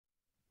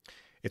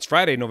It's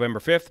Friday, November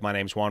 5th. My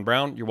name's Juan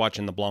Brown. You're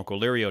watching the Blanco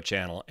Lirio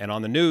channel. And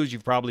on the news,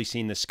 you've probably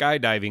seen the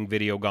skydiving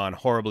video gone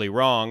horribly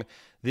wrong.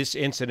 This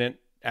incident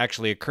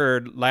actually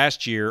occurred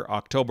last year,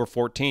 October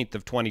 14th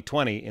of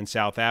 2020 in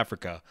South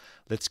Africa.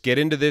 Let's get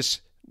into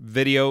this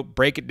video,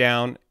 break it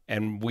down,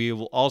 and we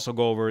will also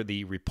go over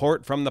the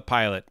report from the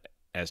pilot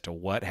as to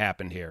what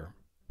happened here.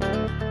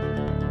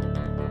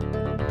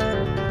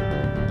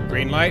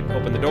 Green light,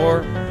 open the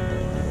door.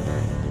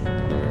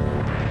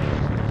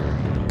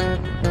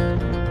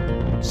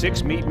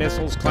 6 meat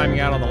missiles climbing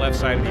out on the left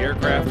side of the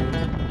aircraft.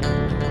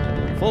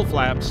 Full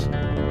flaps.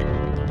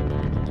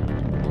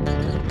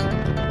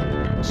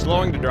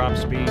 Slowing to drop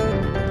speed.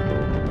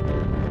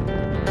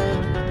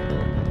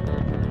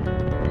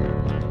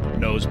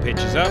 Nose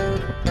pitches up.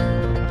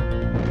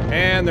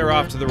 And they're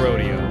off to the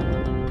rodeo.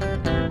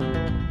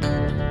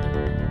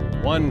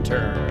 1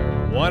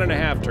 turn.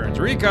 1.5 turns.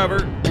 Recover.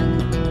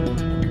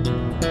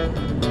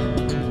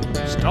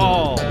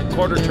 Stall.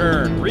 Quarter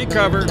turn.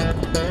 Recover.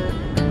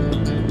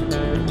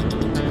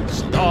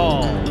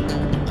 Stall.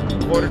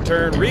 Quarter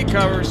turn,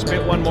 recover,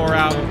 spit 1 more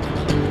out.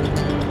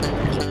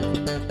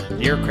 The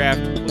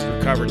aircraft was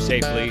recovered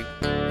safely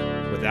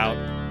without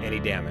any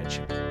damage.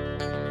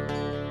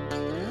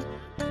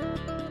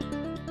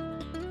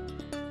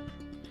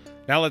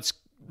 Now let's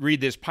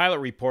read this pilot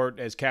report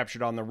as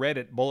captured on the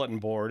Reddit bulletin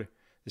board.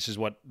 This is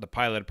what the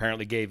pilot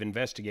apparently gave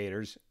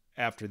investigators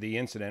after the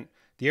incident.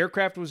 The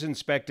aircraft was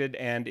inspected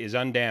and is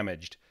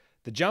undamaged.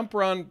 The jump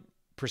run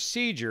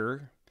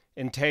procedure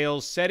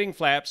entails setting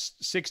flaps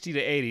 60 to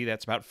 80,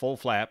 that's about full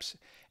flaps,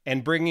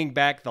 and bringing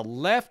back the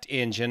left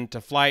engine to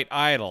flight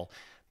idle.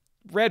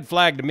 Red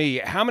flag to me.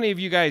 How many of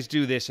you guys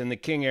do this in the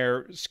King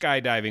Air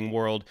skydiving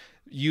world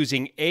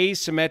using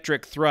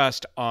asymmetric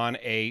thrust on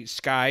a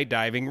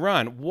skydiving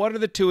run? What are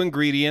the 2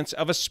 ingredients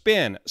of a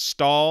spin?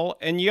 Stall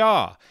and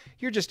yaw.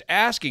 You're just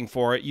asking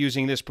for it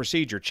using this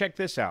procedure. Check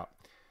this out.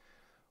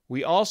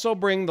 We also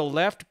bring the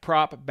left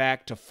prop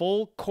back to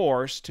full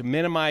course to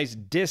minimize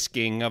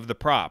disking of the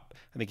prop.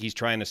 I think he's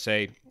trying to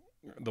say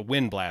the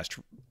wind blast,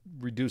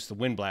 reduce the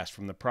wind blast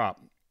from the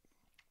prop.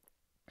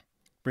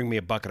 Bring me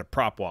a bucket of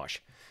prop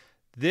wash.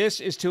 This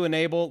is to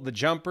enable the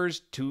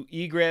jumpers to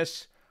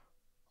egress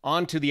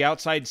onto the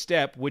outside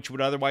step, which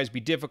would otherwise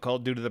be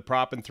difficult due to the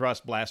prop and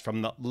thrust blast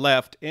from the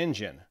left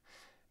engine.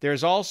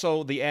 There's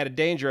also the added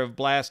danger of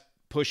blast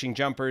pushing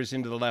jumpers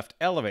into the left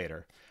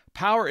elevator.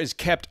 Power is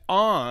kept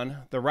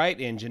on the right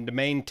engine to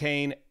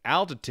maintain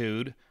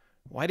altitude.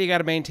 Why do you got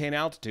to maintain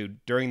altitude?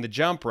 During the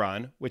jump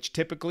run, which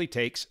typically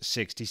takes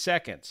 60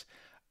 seconds.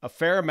 A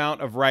fair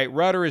amount of right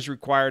rudder is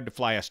required to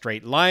fly a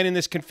straight line in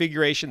this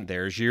configuration.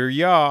 There's your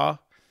yaw.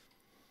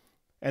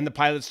 And the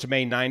pilots to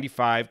maintain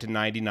 95 to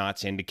 90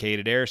 knots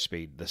indicated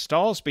airspeed. The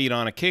stall speed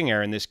on a King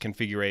Air in this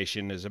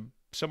configuration is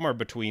somewhere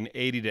between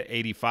 80 to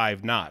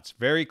 85 knots.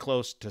 Very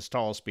close to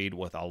stall speed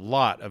with a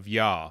lot of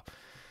yaw.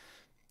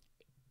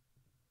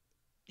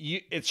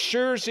 It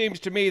sure seems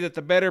to me that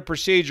the better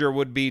procedure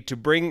would be to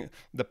bring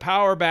the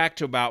power back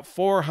to about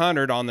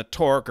 400 on the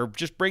torque, or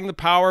just bring the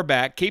power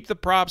back, keep the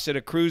props at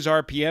a cruise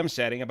RPM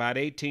setting, about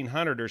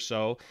 1800 or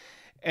so,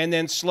 and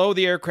then slow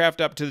the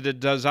aircraft up to the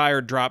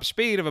desired drop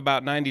speed of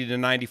about 90 to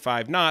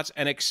 95 knots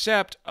and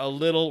accept a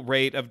little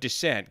rate of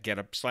descent. Get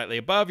up slightly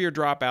above your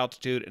drop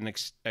altitude and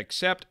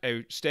accept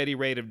a steady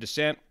rate of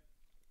descent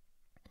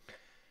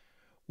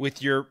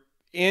with your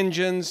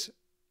engines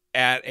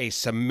at a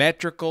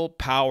symmetrical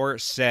power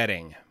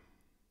setting.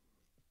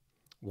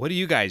 What do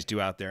you guys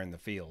do out there in the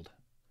field?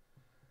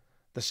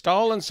 The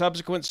stall and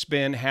subsequent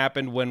spin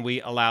happened when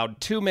we allowed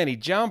too many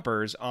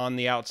jumpers on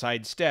the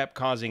outside step,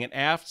 causing an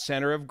aft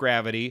center of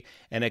gravity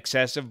and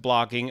excessive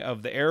blocking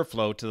of the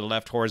airflow to the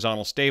left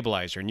horizontal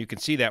stabilizer. And you can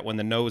see that when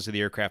the nose of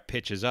the aircraft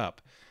pitches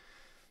up.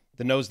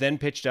 The nose then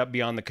pitched up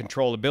beyond the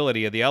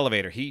controllability of the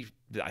elevator.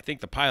 I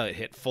think the pilot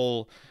hit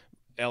full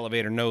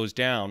elevator nose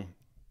down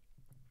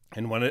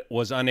and when it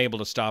was unable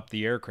to stop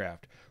the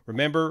aircraft.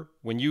 Remember,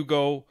 when you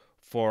go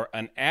for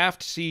an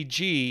aft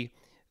CG,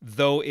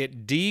 though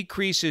it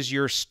decreases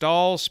your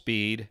stall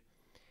speed,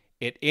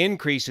 it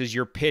increases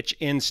your pitch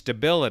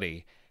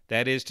instability.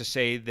 That is to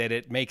say that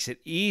it makes it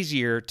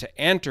easier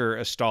to enter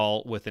a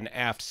stall with an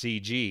aft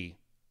CG,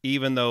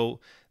 even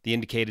though the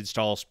indicated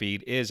stall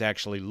speed is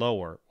actually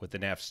lower with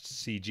an aft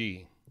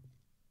CG.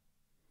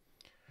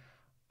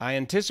 I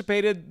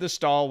anticipated the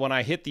stall when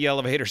I hit the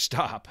elevator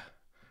stop.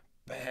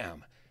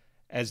 Bam.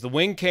 As the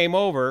wing came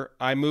over,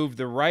 I moved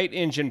the right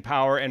engine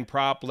power and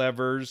prop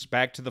levers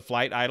back to the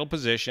flight idle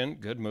position,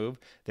 good move,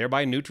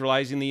 thereby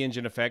neutralizing the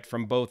engine effect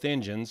from both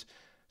engines,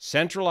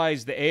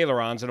 centralized the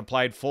ailerons and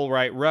applied full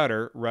right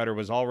rudder. Rudder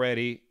was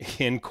already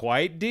in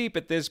quite deep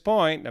at this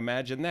point,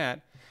 imagine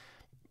that.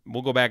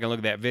 We'll go back and look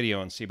at that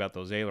video and see about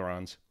those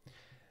ailerons.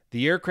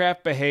 The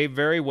aircraft behaved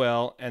very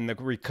well and the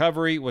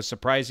recovery was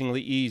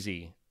surprisingly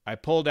easy. I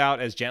pulled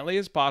out as gently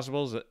as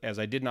possible as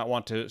I did not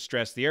want to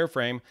stress the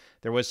airframe.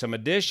 There was some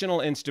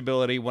additional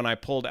instability when I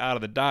pulled out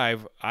of the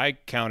dive. I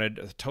counted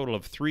a total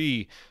of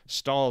 3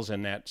 stalls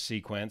in that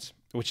sequence,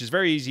 which is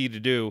very easy to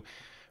do.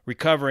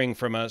 recovering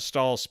from a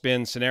stall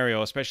spin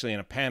scenario, especially in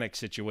a panic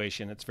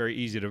situation. It's very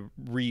easy to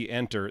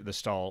re-enter the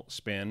stall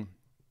spin.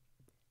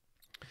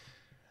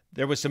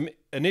 There was some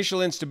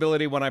initial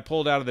instability when I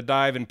pulled out of the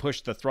dive and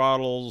pushed the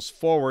throttles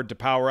forward to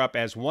power up,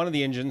 as one of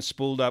the engines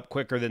spooled up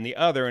quicker than the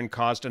other and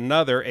caused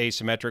another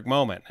asymmetric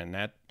moment. And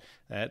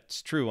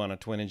that's true on a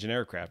twin-engine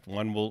aircraft.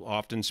 One will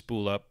often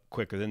spool up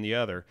quicker than the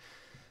other.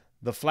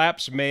 The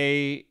flaps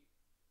may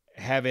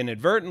have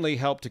inadvertently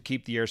helped to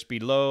keep the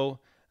airspeed low.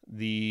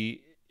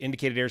 The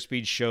indicated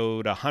airspeed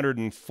showed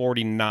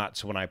 140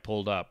 knots when I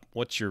pulled up.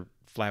 What's your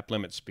flap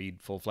limit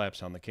speed? Full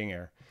flaps on the King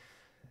Air.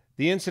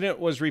 The incident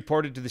was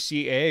reported to the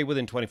CAA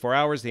within 24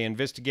 hours. They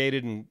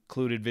investigated and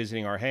included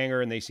visiting our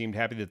hangar, and they seemed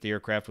happy that the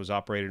aircraft was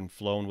operated and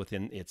flown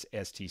within its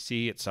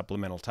STC, its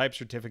Supplemental Type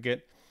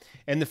Certificate.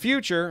 In the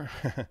future,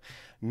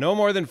 no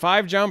more than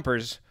 5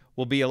 jumpers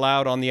will be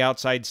allowed on the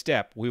outside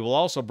step. We will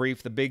also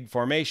brief the big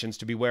formations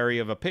to be wary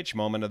of a pitch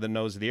moment of the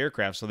nose of the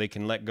aircraft so they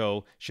can let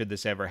go should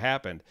this ever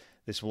happen.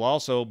 This will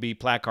also be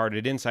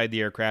placarded inside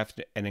the aircraft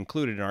and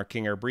included in our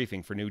King Air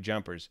briefing for new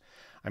jumpers.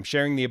 I'm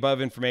sharing the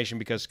above information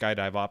because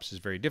skydive ops is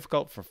very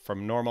difficult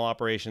from normal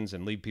operations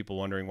and leave people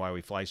wondering why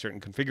we fly certain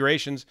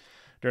configurations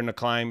during the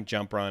climb,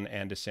 jump, run,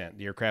 and descent.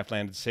 The aircraft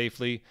landed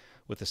safely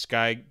with the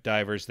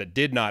skydivers that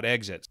did not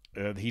exit.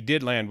 He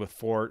did land with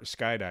 4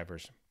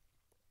 skydivers.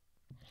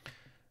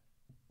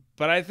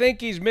 But I think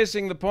he's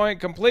missing the point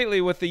completely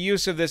with the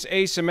use of this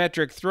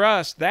asymmetric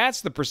thrust. That's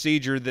the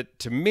procedure that,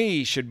 to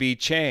me, should be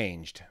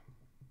changed.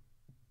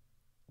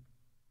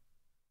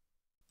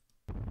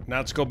 Now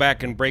let's go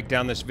back and break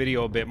down this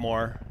video a bit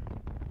more.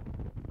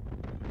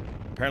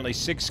 Apparently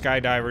 6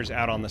 skydivers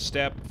out on the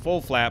step.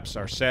 Full flaps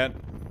are set.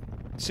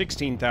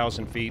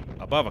 16,000 feet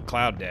above a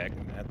cloud deck.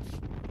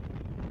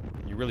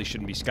 You really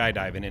shouldn't be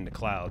skydiving into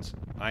clouds.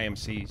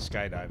 IMC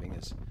skydiving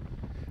is...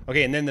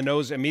 Okay, and then the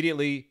nose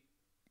immediately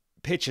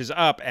pitches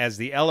up as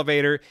the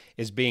elevator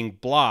is being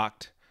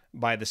blocked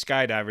by the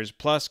skydivers,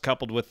 plus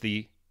coupled with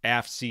the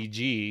aft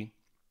CG.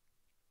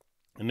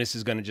 And this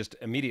is going to just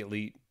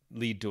immediately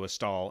lead to a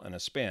stall and a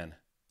spin.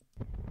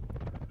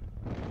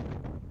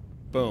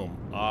 Boom,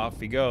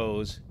 off he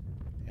goes.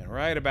 And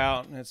right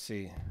about, let's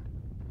see,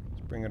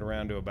 let's bring it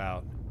around to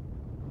about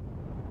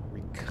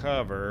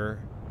recover.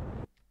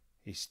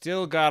 He's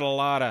still got a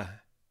lot of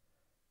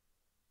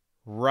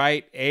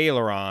right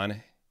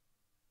aileron.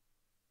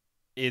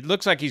 It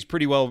looks like he's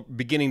pretty well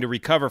beginning to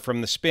recover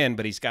from the spin,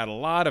 but he's got a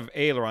lot of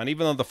aileron.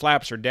 Even though the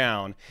flaps are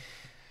down,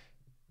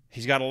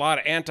 he's got a lot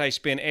of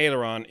anti-spin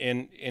aileron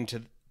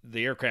into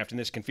the aircraft in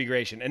this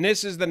configuration. And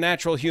this is the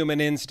natural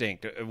human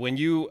instinct. When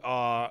you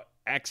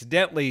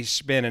accidentally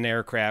spin an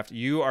aircraft,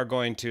 your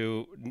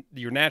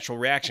natural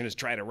reaction is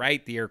try to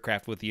right the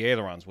aircraft with the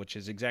ailerons, which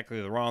is exactly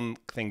the wrong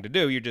thing to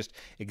do. You're just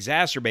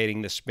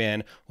exacerbating the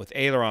spin with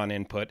aileron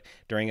input.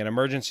 During an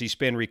emergency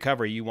spin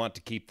recovery, you want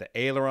to keep the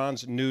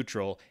ailerons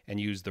neutral and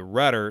use the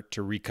rudder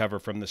to recover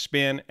from the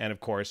spin, and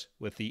of course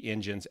with the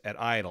engines at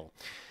idle.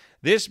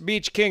 This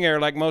Beech King Air,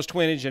 like most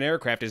twin-engine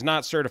aircraft, is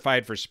not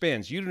certified for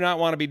spins. You do not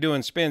want to be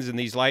doing spins in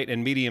these light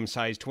and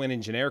medium-sized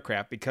twin-engine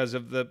aircraft because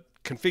of the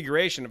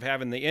configuration of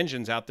having the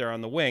engines out there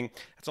on the wing.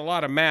 That's a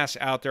lot of mass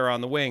out there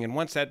on the wing, and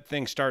once that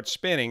thing starts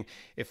spinning,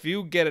 if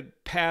you get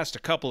it past a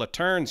couple of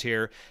turns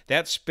here,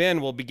 that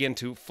spin will begin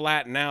to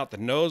flatten out. The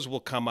nose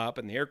will come up,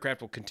 and the aircraft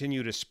will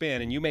continue to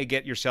spin, and you may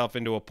get yourself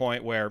into a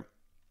point where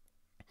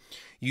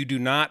you do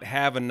not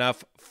have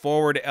enough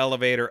forward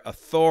elevator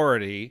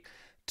authority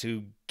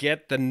to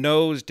get the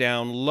nose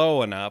down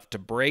low enough to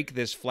break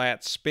this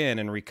flat spin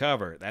and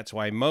recover. That's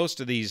why most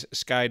of these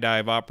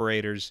skydive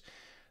operators,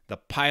 the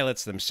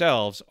pilots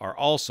themselves, are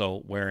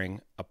also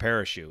wearing a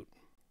parachute.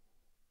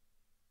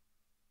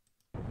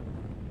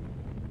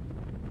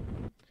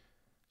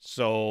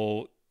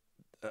 So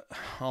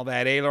all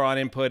that aileron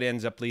input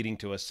ends up leading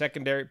to a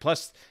secondary.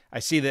 Plus, I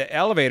see the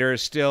elevator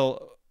is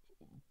still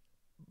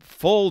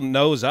full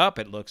nose up,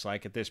 it looks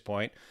like, at this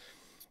point.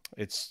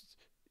 It's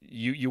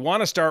You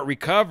want to start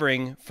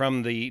recovering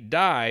from the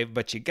dive,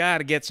 but you got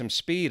to get some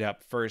speed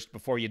up first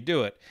before you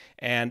do it.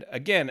 And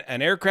again,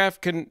 an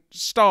aircraft can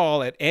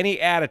stall at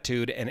any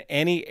attitude and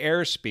any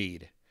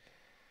airspeed.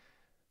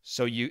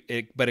 So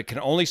but it can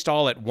only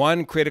stall at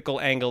one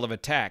critical angle of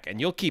attack, and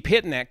you'll keep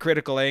hitting that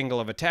critical angle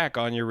of attack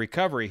on your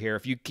recovery here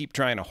if you keep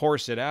trying to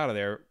horse it out of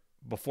there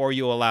before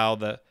you allow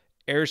the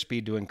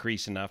airspeed to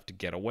increase enough to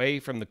get away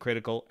from the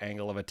critical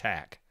angle of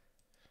attack.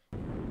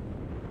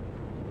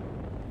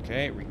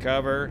 Okay,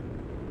 recover,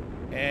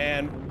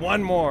 and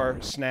one more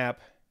snap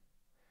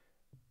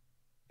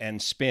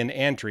and spin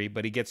entry,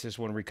 but he gets this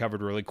one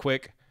recovered really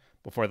quick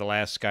before the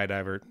last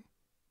skydiver,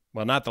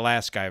 well, not the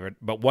last skydiver,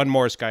 but one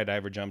more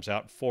skydiver jumps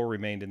out. 4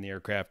 remained in the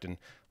aircraft and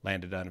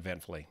landed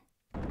uneventfully.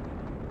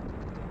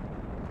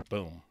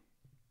 Boom.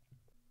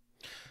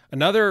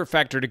 Another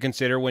factor to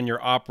consider when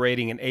you're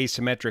operating in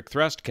asymmetric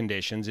thrust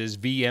conditions is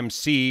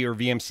VMC or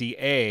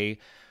VMCA,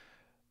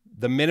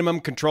 the minimum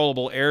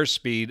controllable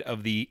airspeed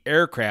of the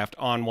aircraft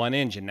on one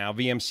engine. Now,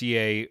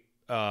 VMCA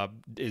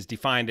is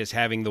defined as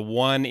having the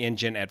one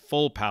engine at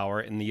full power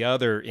and the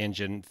other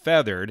engine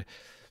feathered.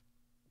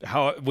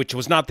 which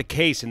was not the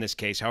case in this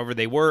case. However,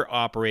 they were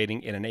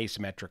operating in an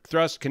asymmetric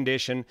thrust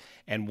condition,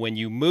 and when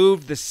you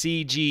move the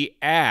CG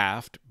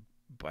aft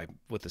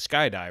with the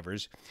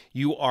skydivers,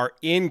 you are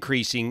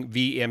increasing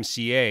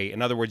VMCA.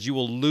 In other words, you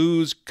will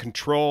lose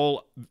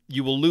control,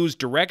 you will lose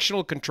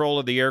directional control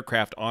of the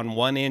aircraft on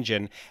one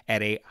engine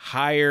at a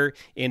higher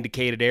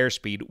indicated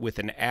airspeed with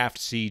an aft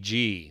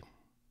CG.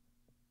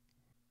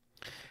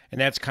 And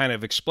that's kind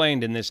of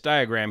explained in this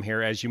diagram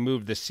here. As you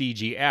move the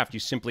CG aft, you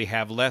simply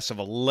have less of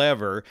a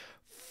lever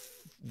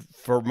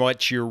for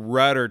much your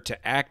rudder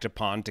to act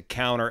upon to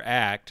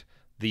counteract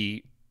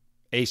the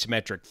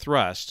asymmetric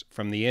thrust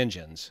from the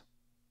engines.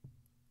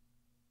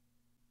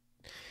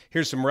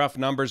 Here's some rough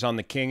numbers on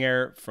the King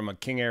Air from a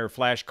King Air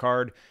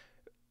flashcard.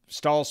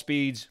 Stall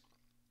speeds,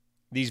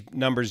 these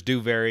numbers do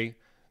vary.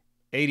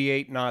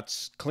 88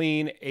 knots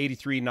clean,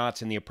 83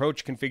 knots in the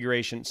approach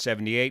configuration,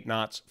 78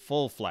 knots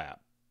full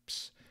flaps.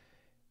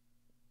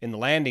 In the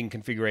landing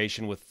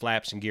configuration with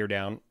flaps and gear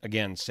down,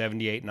 again,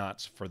 78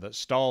 knots for the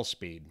stall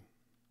speed.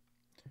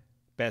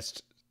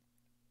 Best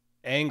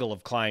angle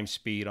of climb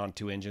speed on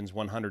two engines,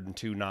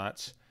 102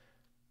 knots.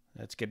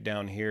 Let's get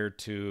down here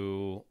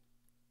to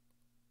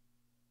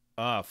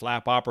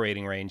flap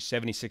operating range,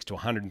 76 to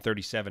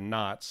 137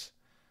 knots.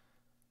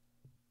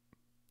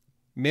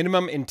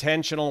 Minimum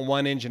intentional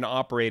one-engine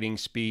operating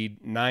speed,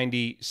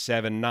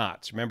 97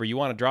 knots. Remember, you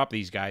want to drop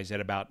these guys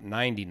at about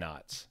 90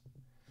 knots.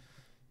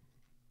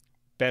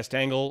 Best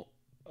angle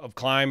of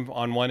climb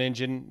on one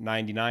engine,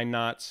 99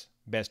 knots.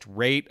 Best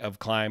rate of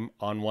climb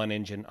on one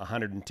engine,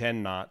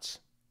 110 knots.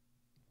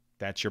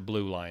 That's your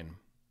blue line.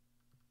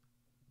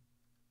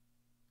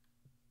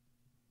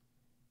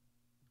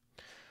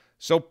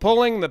 So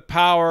pulling the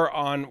power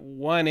on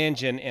one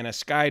engine in a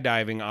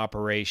skydiving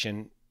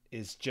operation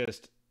is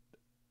just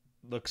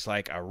looks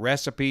like a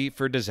recipe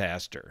for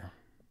disaster.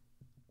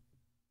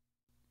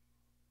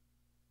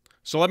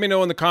 So let me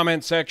know in the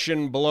comment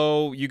section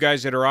below, you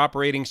guys that are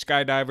operating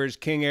skydivers,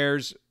 King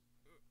Airs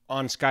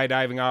on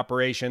skydiving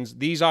operations.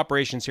 These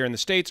operations here in the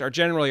States are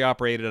generally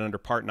operated under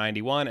Part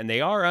 91, and they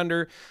are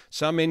under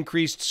some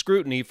increased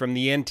scrutiny from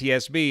the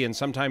NTSB and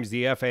sometimes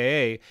the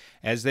FAA,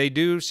 as they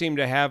do seem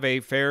to have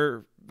a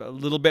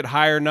little bit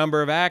higher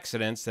number of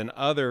accidents than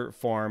other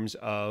forms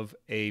of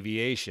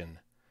aviation.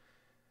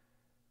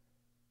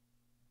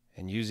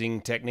 And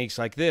using techniques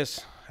like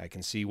this, I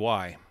can see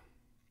why.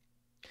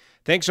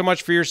 Thanks so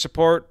much for your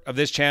support of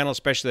this channel,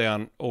 especially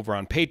over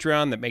on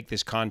Patreon, that make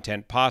this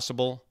content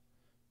possible.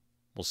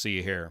 We'll see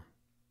you here.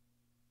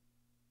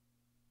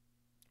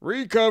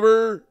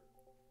 Recover!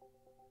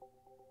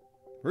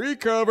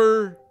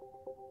 Recover!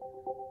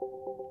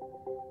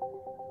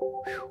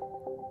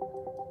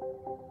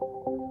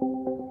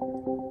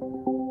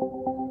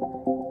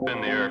 In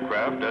the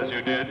aircraft as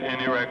you did in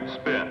erect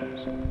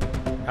spins.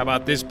 How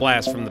about this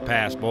blast from the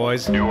past,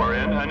 boys? You are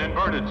in an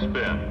inverted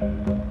spin.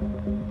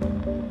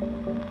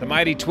 The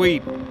mighty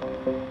tweet.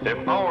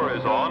 If power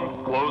is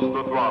on, close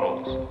the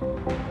throttles.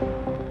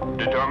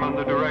 Determine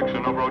the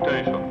direction of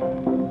rotation.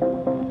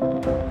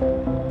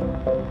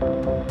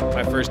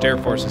 My first Air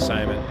Force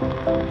assignment.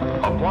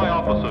 Apply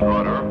opposite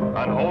rudder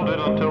and hold it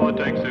until it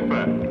takes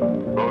effect.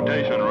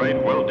 Rotation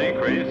rate will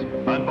decrease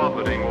and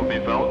buffeting will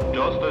be felt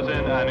just as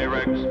in an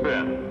erect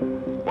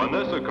spin. When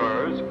this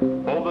occurs,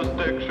 hold the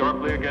stick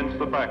sharply against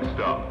the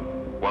backstop.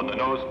 When the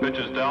nose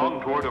pitches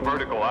down toward a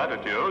vertical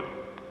attitude,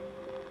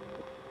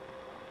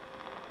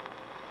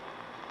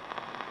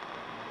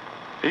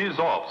 ease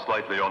off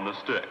slightly on the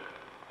stick.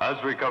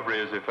 As recovery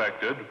is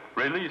effected,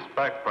 release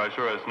back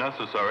pressure as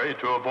necessary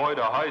to avoid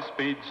a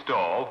high-speed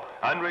stall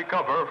and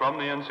recover from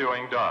the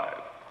ensuing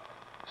dive.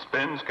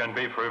 Spins can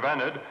be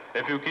prevented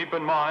if you keep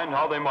in mind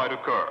how they might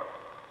occur.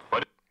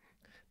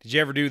 Did you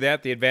ever do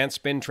that? The advanced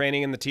spin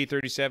training in the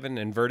T-37,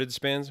 inverted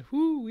spins?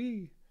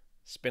 Whoo-wee.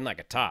 Spin like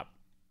a top.